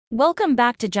Welcome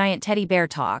back to Giant Teddy Bear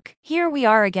Talk. Here we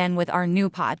are again with our new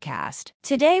podcast.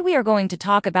 Today we are going to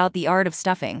talk about the art of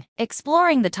stuffing,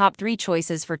 exploring the top 3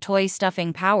 choices for toy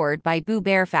stuffing powered by Boo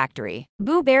Bear Factory.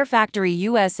 Boo Bear Factory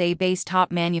USA-based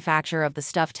top manufacturer of the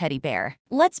stuffed teddy bear.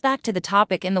 Let's back to the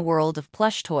topic in the world of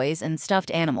plush toys and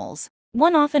stuffed animals.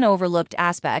 One often overlooked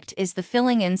aspect is the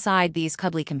filling inside these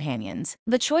cuddly companions.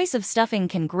 The choice of stuffing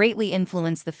can greatly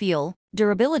influence the feel,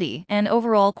 durability, and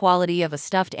overall quality of a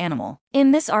stuffed animal.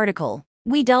 In this article,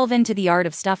 we delve into the art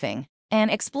of stuffing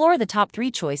and explore the top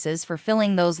 3 choices for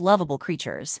filling those lovable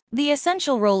creatures. The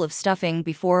essential role of stuffing.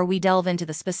 Before we delve into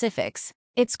the specifics,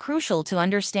 it's crucial to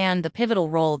understand the pivotal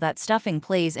role that stuffing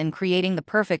plays in creating the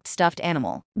perfect stuffed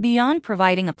animal. Beyond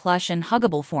providing a plush and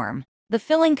huggable form, the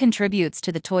filling contributes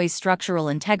to the toy's structural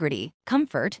integrity,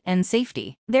 comfort, and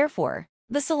safety. Therefore,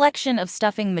 the selection of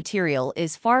stuffing material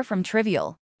is far from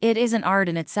trivial. It is an art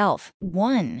in itself.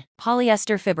 1.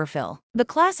 Polyester Fiberfill. The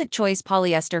classic choice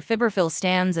polyester fiberfill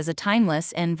stands as a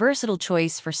timeless and versatile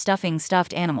choice for stuffing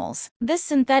stuffed animals. This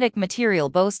synthetic material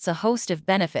boasts a host of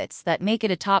benefits that make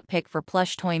it a top pick for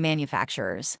plush toy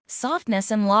manufacturers. Softness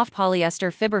and loft.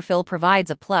 Polyester fiberfill provides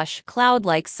a plush,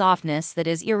 cloud-like softness that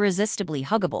is irresistibly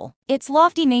huggable. Its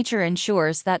lofty nature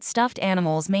ensures that stuffed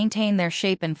animals maintain their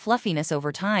shape and fluffiness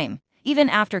over time, even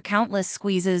after countless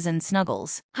squeezes and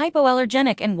snuggles.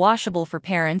 Hypoallergenic and washable for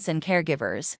parents and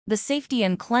caregivers. The safety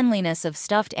and cleanliness of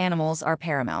stuffed animals are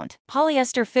paramount.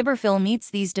 Polyester fiberfill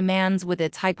meets these demands with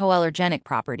its hypoallergenic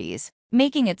properties,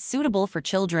 making it suitable for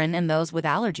children and those with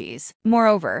allergies.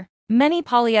 Moreover, many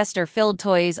polyester-filled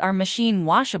toys are machine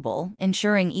washable,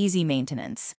 ensuring easy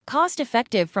maintenance.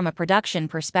 Cost-effective. From a production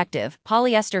perspective,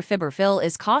 polyester fiberfill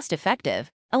is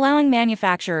cost-effective, allowing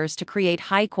manufacturers to create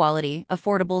high-quality,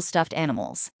 affordable stuffed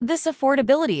animals. This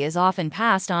affordability is often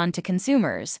passed on to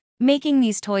consumers, making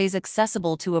these toys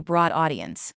accessible to a broad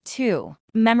audience. 2.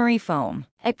 Memory foam.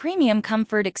 A premium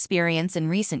comfort experience. In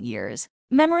recent years,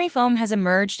 memory foam has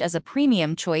emerged as a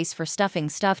premium choice for stuffing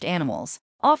stuffed animals,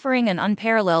 offering an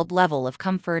unparalleled level of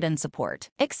comfort and support.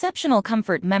 Exceptional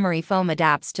comfort. Memory foam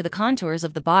adapts to the contours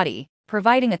of the body,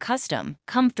 providing a custom,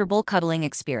 comfortable cuddling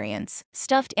experience.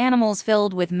 Stuffed animals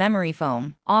filled with memory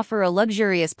foam offer a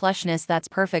luxurious plushness that's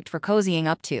perfect for cozying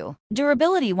up to.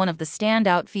 Durability. One of the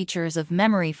standout features of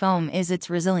memory foam is its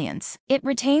resilience. It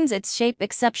retains its shape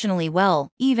exceptionally well,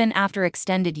 even after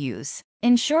extended use,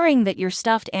 ensuring that your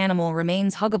stuffed animal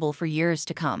remains huggable for years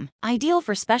to come. Ideal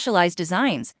for specialized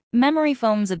designs. Memory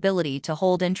foam's ability to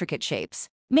hold intricate shapes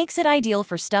makes it ideal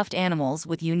for stuffed animals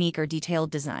with unique or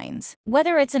detailed designs.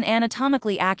 Whether it's an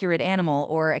anatomically accurate animal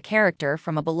or a character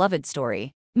from a beloved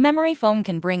story, memory foam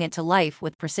can bring it to life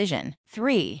with precision.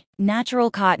 3. Natural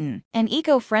cotton. An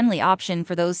eco-friendly option.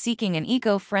 For those seeking an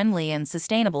eco-friendly and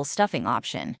sustainable stuffing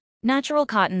option, natural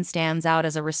cotton stands out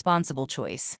as a responsible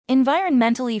choice.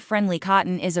 Environmentally friendly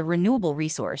cotton is a renewable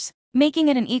resource, making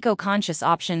it an eco-conscious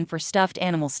option for stuffed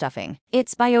animal stuffing.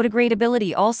 Its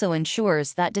biodegradability also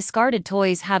ensures that discarded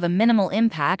toys have a minimal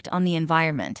impact on the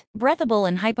environment. Breathable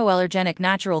and hypoallergenic.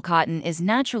 Natural cotton is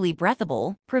naturally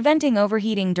breathable, preventing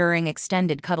overheating during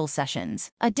extended cuddle sessions.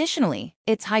 Additionally,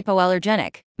 it's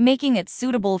hypoallergenic, making it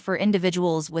suitable for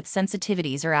individuals with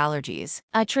sensitivities or allergies.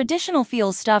 A traditional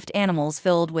feel. Stuffed animals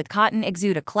filled with cotton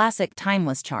exude a classic,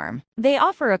 timeless charm. They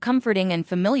offer a comforting and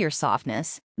familiar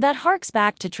softness that harks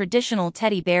back to traditional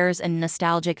teddy bears and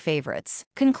nostalgic favorites.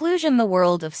 Conclusion. The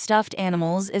world of stuffed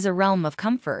animals is a realm of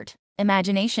comfort,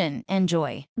 imagination, and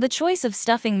joy. The choice of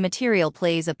stuffing material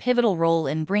plays a pivotal role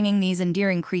in bringing these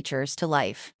endearing creatures to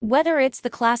life. Whether it's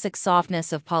the classic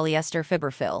softness of polyester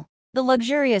fiberfill, the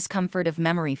luxurious comfort of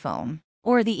memory foam,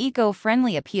 or the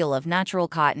eco-friendly appeal of natural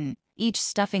cotton, each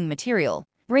stuffing material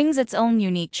brings its own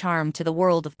unique charm to the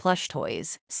world of plush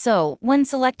toys. So, when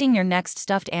selecting your next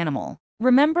stuffed animal,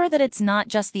 remember that it's not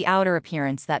just the outer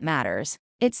appearance that matters,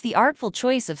 it's the artful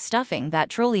choice of stuffing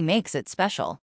that truly makes it special.